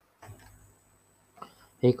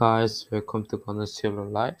Hey guys, welcome to Connoisseur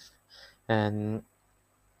Life. And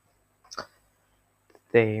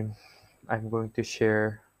today I'm going to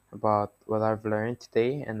share about what I've learned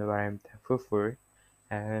today and what I'm thankful for.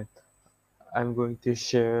 And I'm going to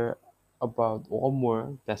share about one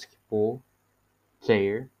more basketball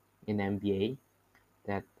player in NBA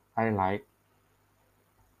that I like.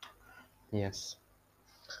 Yes,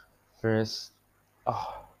 first,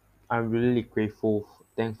 oh, I'm really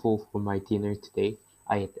thankful for my dinner today.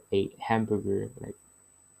 I had a hamburger.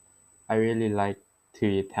 I really like to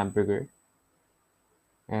eat hamburger,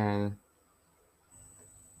 and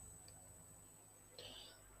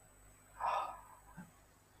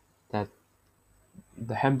that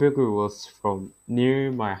the hamburger was from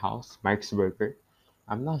near my house, Mike's Burger.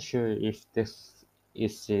 I'm not sure if this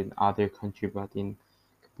is in other country, but in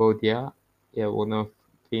Cambodia, yeah, one of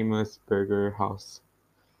famous burger house.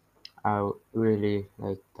 I really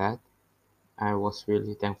like that. I was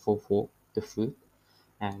really thankful for the food,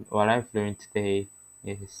 and what I've learned today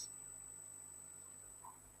is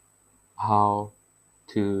how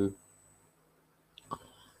to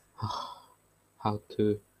how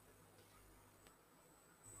to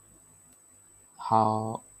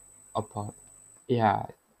how about yeah.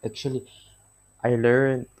 Actually, I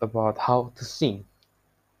learned about how to sing.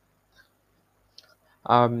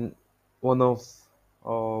 I'm one of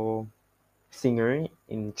uh, singer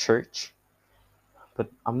in church,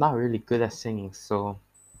 but I'm not really good at singing, so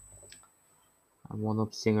I'm one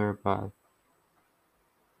of singer, but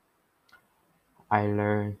I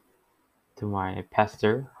learned to my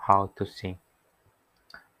pastor how to sing.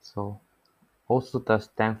 So also that's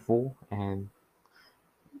thankful, and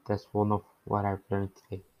that's one of what I've learned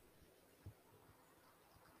today.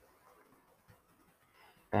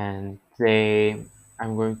 And today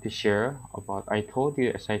I'm going to share about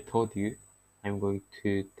as I told you, I'm going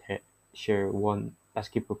to share one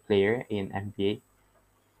basketball player in NBA.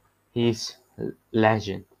 He's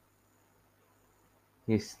legend.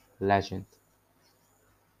 He's legend.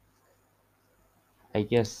 I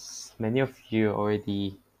guess many of you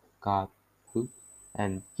already got hooked,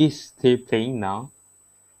 and he's still playing now,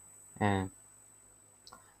 and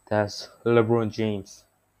that's LeBron James.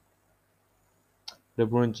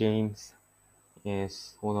 LeBron James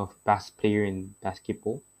is one of the best player in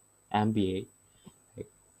basketball, NBA.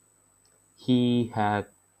 Like, he had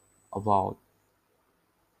about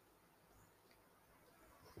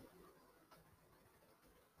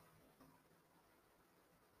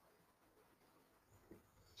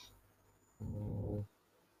uh,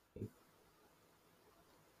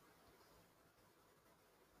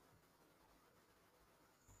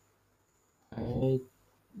 I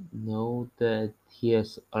know that he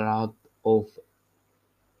has a lot of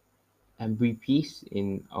MVPs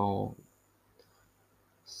in a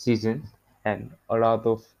season and a lot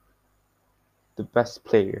of the best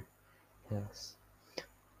player. Yes,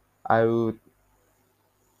 I would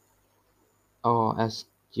ask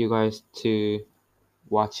you guys to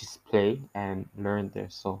watch his play and learn there.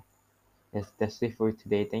 So yes, that's it for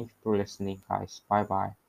today. Thank you for listening, guys. Bye bye.